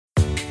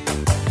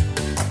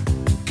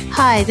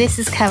Hi, this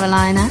is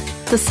Carolina,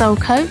 the Soul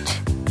Coach.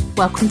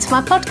 Welcome to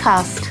my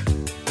podcast.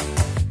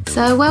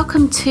 So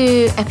welcome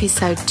to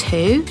episode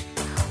 2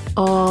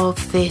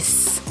 of this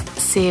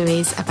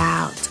series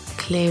about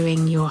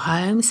clearing your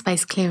home,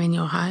 space clearing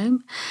your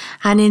home.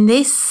 And in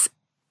this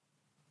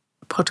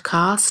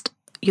podcast,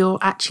 you're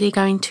actually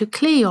going to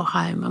clear your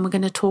home, and we're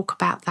going to talk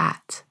about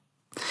that.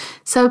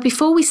 So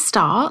before we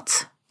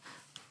start,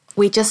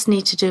 we just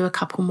need to do a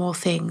couple more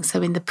things.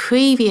 So in the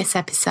previous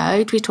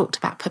episode, we talked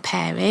about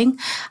preparing,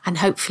 and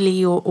hopefully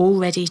you're all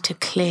ready to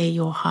clear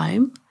your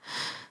home.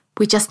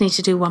 We just need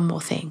to do one more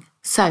thing.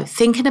 So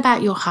thinking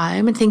about your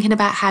home and thinking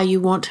about how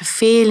you want to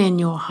feel in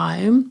your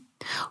home,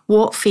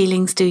 what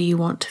feelings do you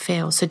want to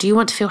feel? So do you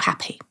want to feel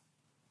happy?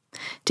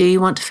 Do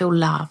you want to feel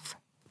love?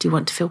 Do you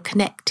want to feel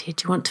connected?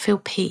 Do you want to feel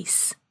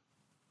peace?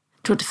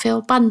 Do you want to feel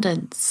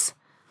abundance?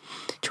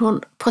 Do you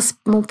want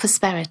more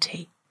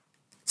prosperity?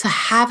 So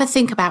have a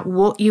think about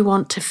what you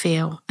want to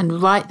feel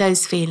and write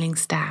those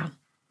feelings down.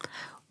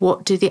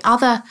 What do the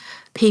other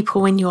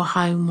people in your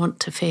home want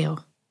to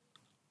feel?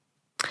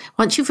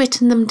 Once you've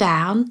written them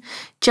down,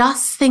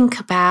 just think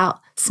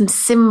about some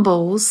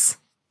symbols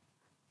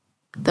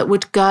that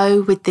would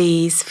go with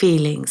these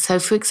feelings. So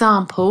for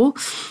example,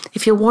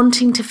 if you're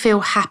wanting to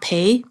feel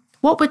happy,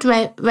 what would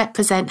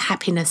represent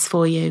happiness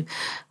for you?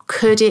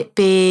 Could it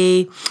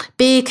be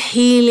big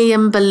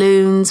helium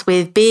balloons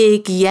with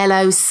big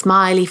yellow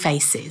smiley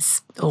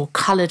faces or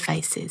coloured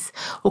faces?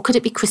 Or could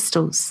it be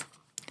crystals?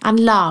 And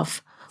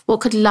love, what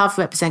could love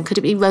represent? Could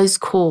it be rose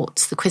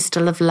quartz, the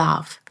crystal of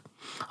love?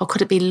 Or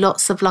could it be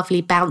lots of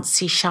lovely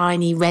bouncy,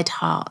 shiny red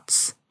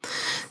hearts?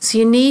 So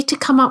you need to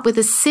come up with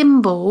a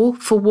symbol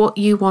for what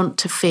you want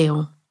to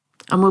feel.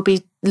 And we'll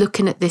be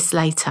looking at this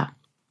later.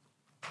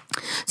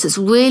 So it's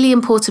really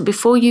important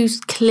before you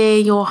clear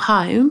your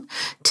home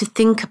to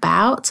think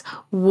about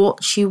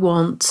what you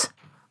want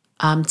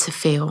to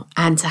feel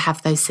and to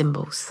have those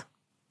symbols.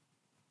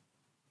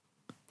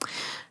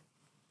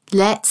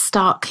 Let's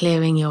start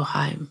clearing your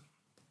home.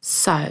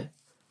 So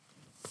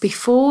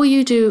before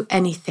you do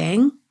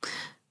anything,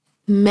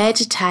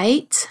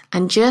 meditate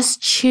and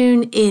just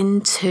tune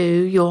into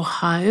your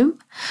home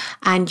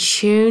and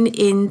tune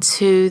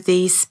into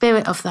the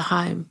spirit of the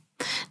home.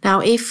 Now,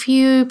 if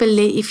you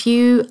believe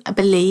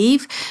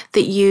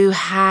that you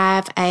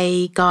have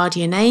a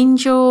guardian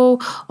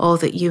angel or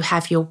that you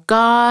have your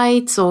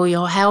guides or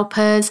your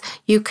helpers,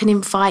 you can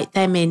invite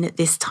them in at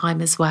this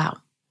time as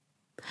well.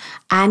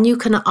 And you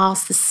can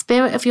ask the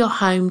spirit of your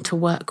home to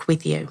work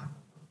with you.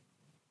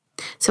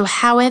 So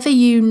however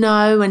you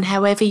know and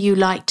however you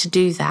like to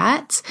do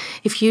that,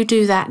 if you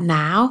do that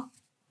now,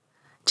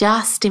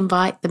 just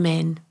invite them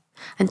in.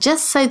 And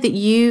just so that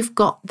you've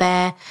got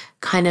their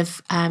kind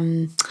of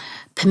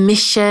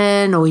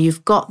permission or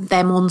you've got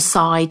them on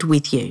side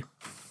with you.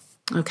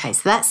 Okay,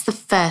 so that's the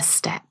first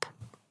step.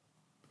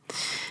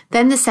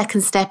 Then the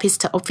second step is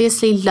to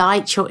obviously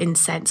light your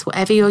incense,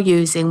 whatever you're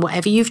using,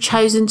 whatever you've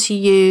chosen to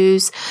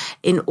use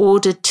in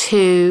order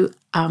to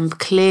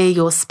clear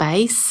your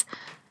space.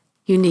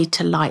 You need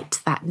to light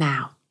that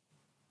now.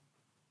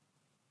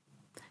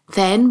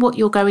 Then what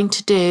you're going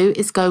to do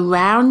is go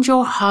round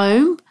your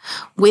home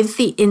with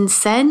the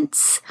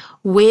incense,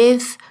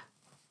 with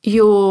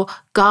your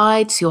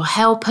guides, your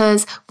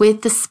helpers,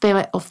 with the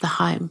spirit of the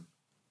home.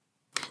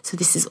 So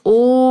this is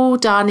all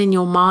done in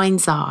your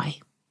mind's eye,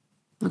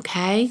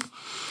 okay?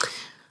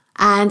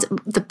 And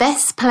the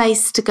best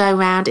place to go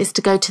round is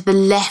to go to the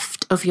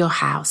left of your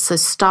house. So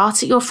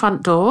start at your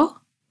front door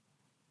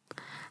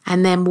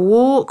and then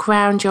walk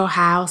round your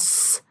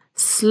house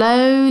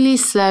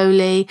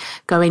slowly,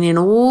 going in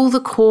all the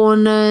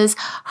corners,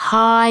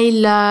 high,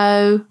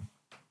 low,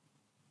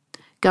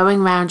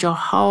 going round your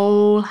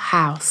whole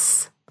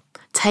house.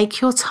 Take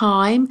your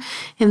time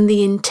in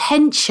the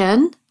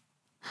intention,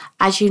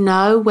 as you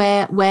know,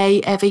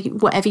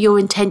 whatever your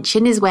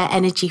intention is, where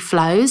energy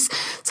flows.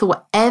 So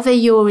whatever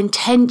your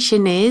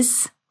intention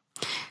is,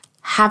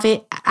 have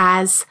it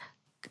as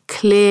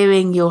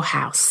clearing your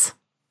house,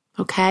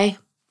 okay?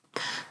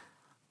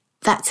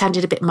 That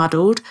sounded a bit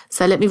muddled,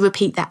 so let me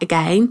repeat that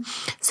again.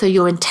 So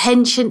your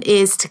intention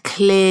is to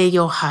clear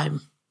your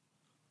home.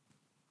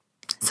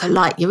 So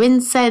light your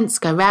incense,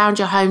 go round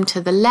your home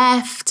to the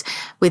left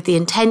with the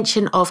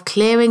intention of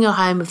clearing your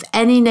home of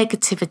any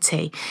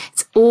negativity.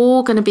 It's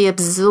all going to be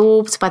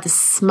absorbed by the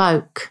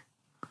smoke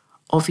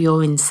of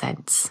your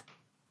incense.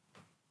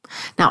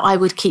 Now, I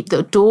would keep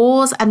the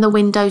doors and the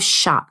windows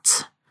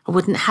shut. I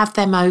wouldn't have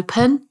them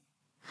open.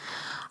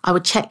 I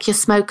would check your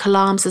smoke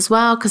alarms as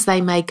well because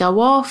they may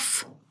go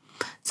off.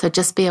 So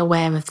just be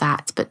aware of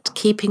that. But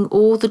keeping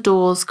all the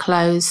doors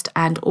closed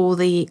and all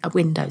the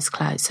windows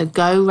closed. So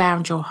go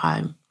round your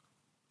home.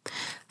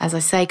 As I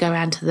say, go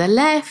round to the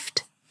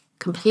left,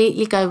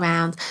 completely go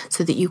round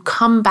so that you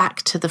come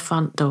back to the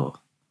front door.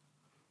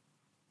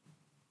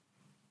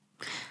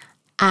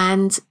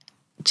 And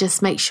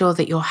just make sure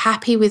that you're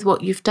happy with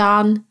what you've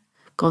done,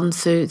 gone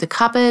through the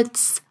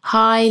cupboards,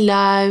 high,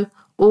 low,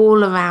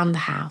 all around the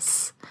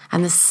house.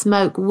 And the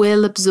smoke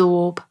will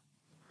absorb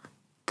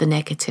the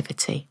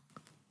negativity.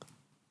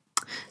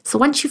 So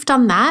once you've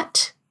done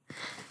that,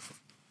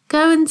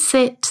 go and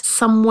sit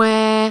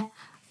somewhere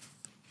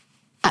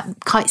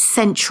quite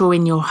central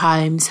in your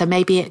home. So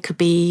maybe it could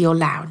be your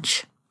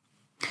lounge,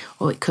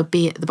 or it could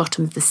be at the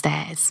bottom of the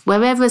stairs,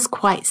 wherever is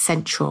quite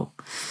central.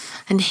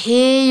 And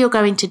here you're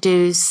going to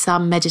do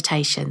some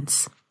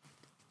meditations.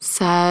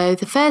 So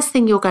the first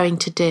thing you're going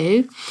to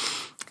do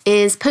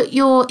is put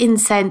your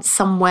incense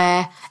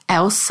somewhere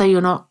else so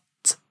you're not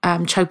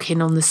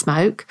choking on the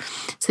smoke.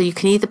 So you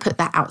can either put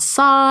that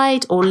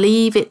outside or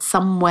leave it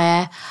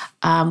somewhere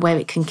where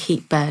it can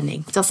keep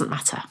burning. It doesn't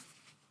matter.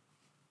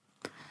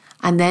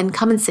 And then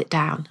come and sit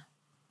down.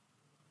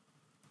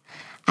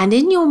 And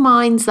in your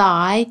mind's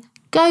eye,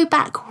 go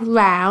back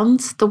round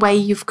the way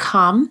you've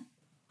come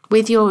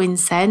with your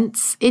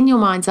incense. In your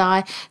mind's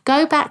eye,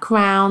 go back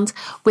round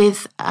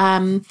with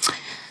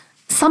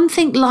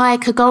something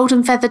like a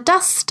golden feather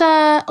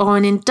duster or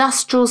an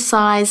industrial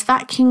size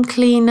vacuum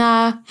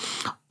cleaner,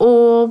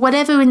 or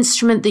whatever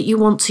instrument that you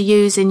want to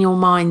use in your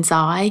mind's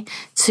eye,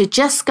 to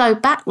just go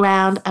back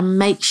round and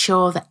make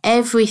sure that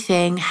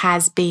everything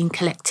has been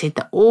collected,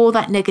 that all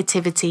that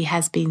negativity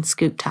has been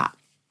scooped up.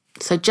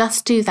 So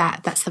just do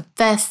that. That's the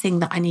first thing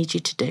that I need you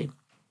to do.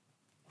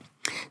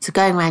 So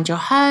going around your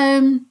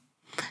home,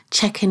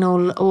 checking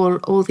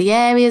all the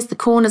areas, the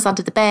corners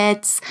under the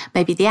beds,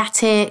 maybe the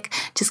attic,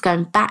 just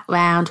going back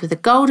round with a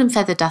golden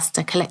feather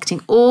duster,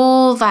 collecting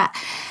all that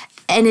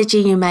energy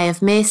you may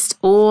have missed,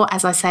 or,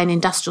 as I say, an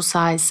industrial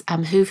size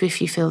hoover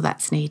if you feel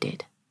that's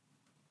needed.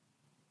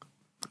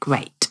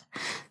 Great.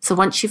 So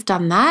once you've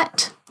done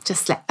that,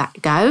 just let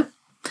that go.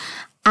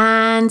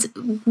 And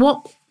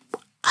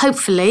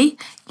hopefully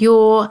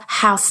your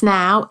house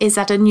now is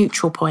at a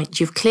neutral point.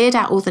 You've cleared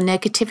out all the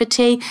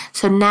negativity.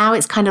 So now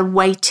it's kind of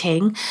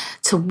waiting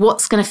to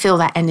what's going to fill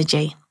that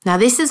energy. Now,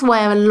 this is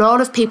where a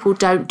lot of people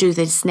don't do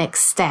this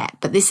next step,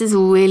 but this is a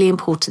really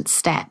important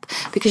step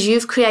because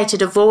you've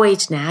created a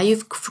void now.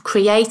 You've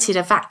created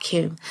a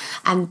vacuum,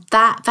 and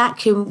that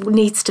vacuum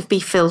needs to be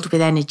filled with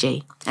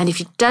energy. And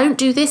if you don't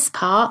do this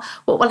part,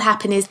 what will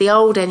happen is the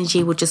old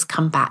energy will just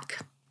come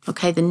back.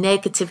 Okay, the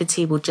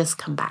negativity will just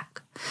come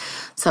back.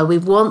 So we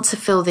want to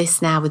fill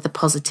this now with the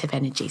positive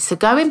energy. So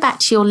going back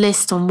to your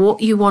list on what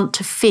you want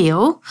to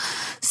feel.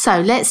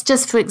 So let's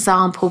just, for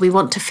example, we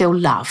want to feel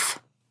love.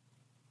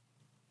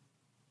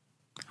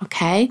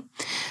 Okay,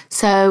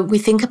 so we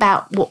think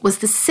about what was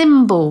the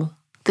symbol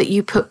that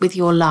you put with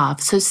your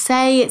love. So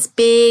say it's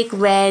big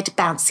red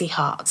bouncy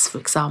hearts, for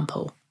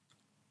example.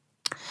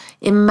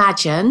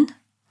 Imagine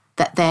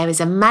that there is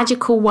a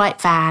magical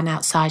white van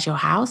outside your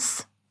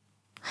house.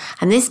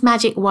 And this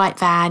magic white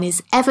van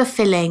is ever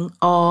filling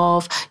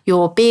of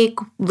your big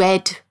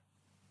red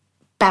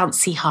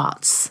bouncy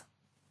hearts.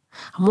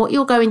 And what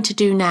you're going to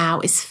do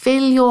now is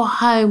fill your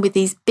home with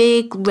these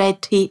big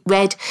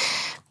red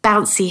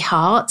bouncy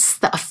hearts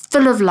that are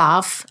full of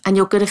love, and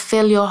you're going to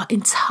fill your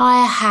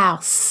entire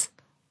house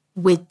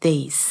with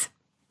these.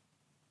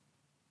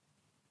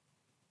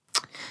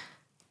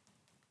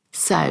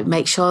 So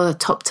make sure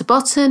top to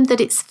bottom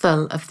that it's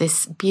full of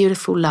this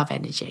beautiful love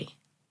energy.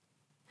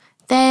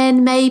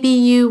 Then maybe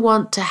you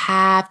want to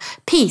have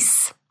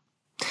peace,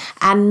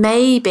 and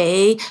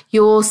maybe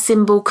your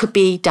symbol could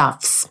be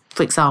doves,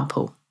 for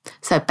example.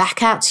 So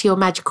back out to your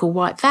magical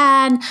white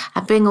van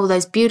and bring all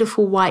those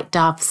beautiful white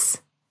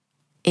doves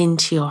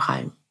into your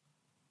home.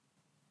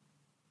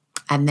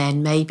 And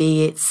then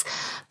maybe it's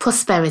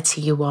prosperity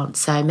you want.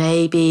 So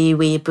maybe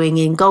we bring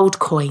in gold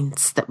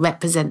coins that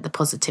represent the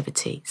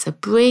positivity. So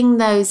bring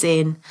those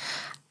in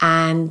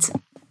and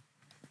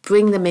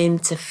bring them in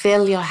to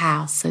fill your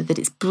house so that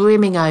it's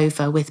brimming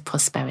over with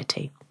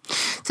prosperity.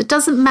 So it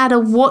doesn't matter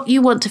what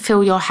you want to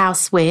fill your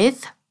house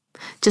with,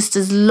 just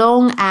as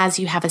long as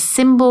you have a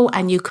symbol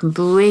and you can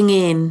bring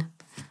in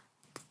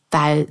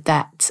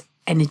that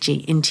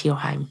energy into your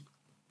home.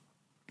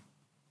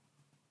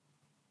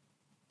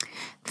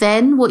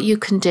 Then what you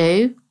can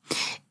do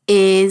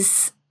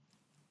is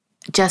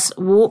just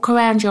walk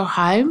around your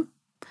home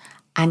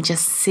and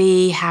just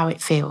see how it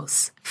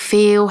feels.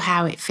 Feel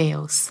how it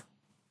feels.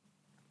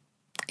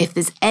 If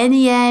there's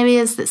any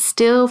areas that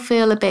still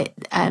feel a bit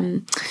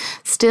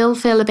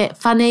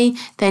funny,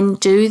 then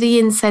do the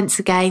incense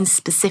again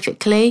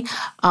specifically.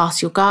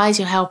 Ask your guides,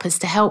 your helpers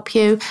to help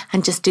you,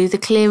 and just do the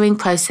clearing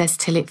process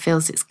till it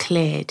feels it's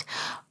cleared.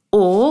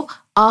 Or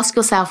ask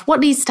yourself, what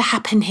needs to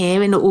happen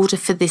here in order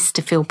for this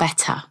to feel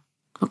better?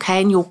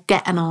 Okay, and you'll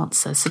get an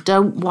answer. So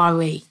don't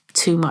worry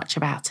too much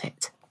about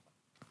it.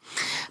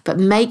 But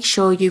make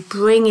sure you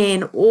bring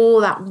in all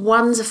that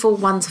wonderful,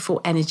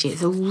 wonderful energy.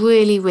 It's a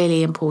really,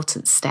 really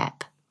important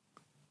step.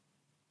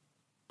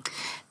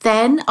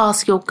 Then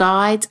ask your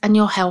guides and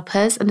your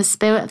helpers and the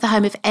spirit of the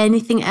home if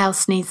anything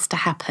else needs to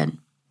happen.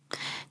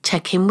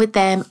 Check in with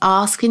them,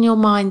 ask in your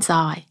mind's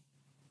eye.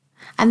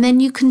 And then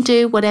you can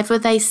do whatever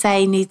they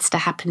say needs to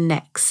happen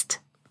next.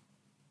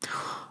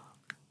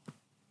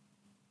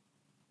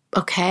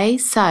 Okay,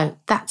 so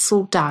that's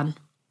all done.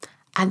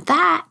 And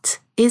that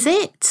is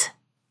it.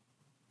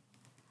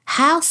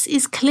 House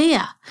is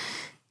clear.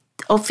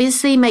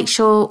 Obviously, make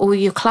sure all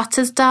your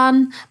clutter's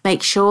done.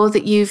 Make sure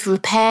that you've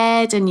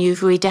repaired and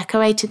you've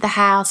redecorated the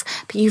house,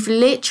 but you've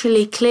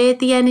literally cleared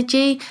the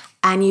energy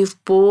and you've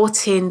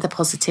brought in the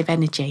positive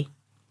energy.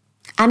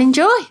 And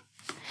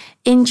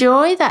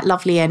enjoy that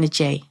lovely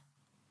energy.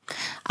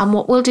 And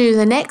what we'll do in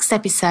the next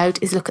episode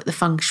is look at the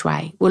feng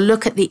shui. We'll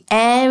look at the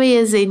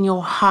areas in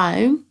your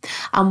home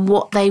and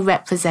what they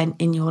represent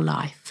in your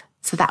life.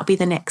 So that'll be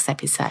the next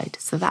episode.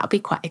 So that'll be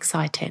quite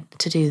exciting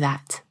to do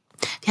that.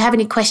 If you have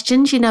any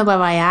questions, you know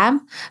where I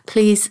am.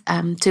 Please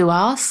do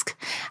ask.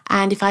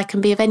 And if I can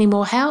be of any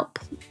more help,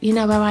 you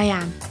know where I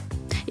am.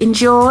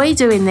 Enjoy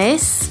doing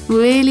this.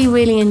 Really,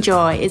 really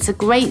enjoy. It's a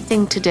great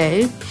thing to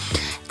do.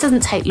 It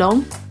doesn't take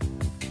long,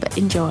 but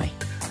enjoy.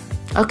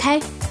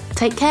 Okay,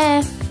 take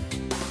care.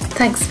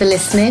 Thanks for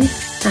listening.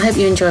 I hope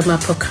you enjoyed my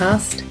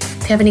podcast.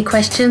 If you have any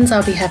questions,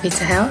 I'll be happy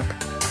to help.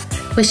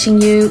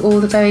 Wishing you all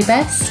the very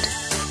best.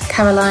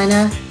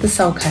 Carolina, the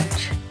Soul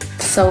Coach.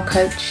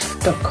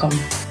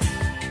 thesoulcoach.com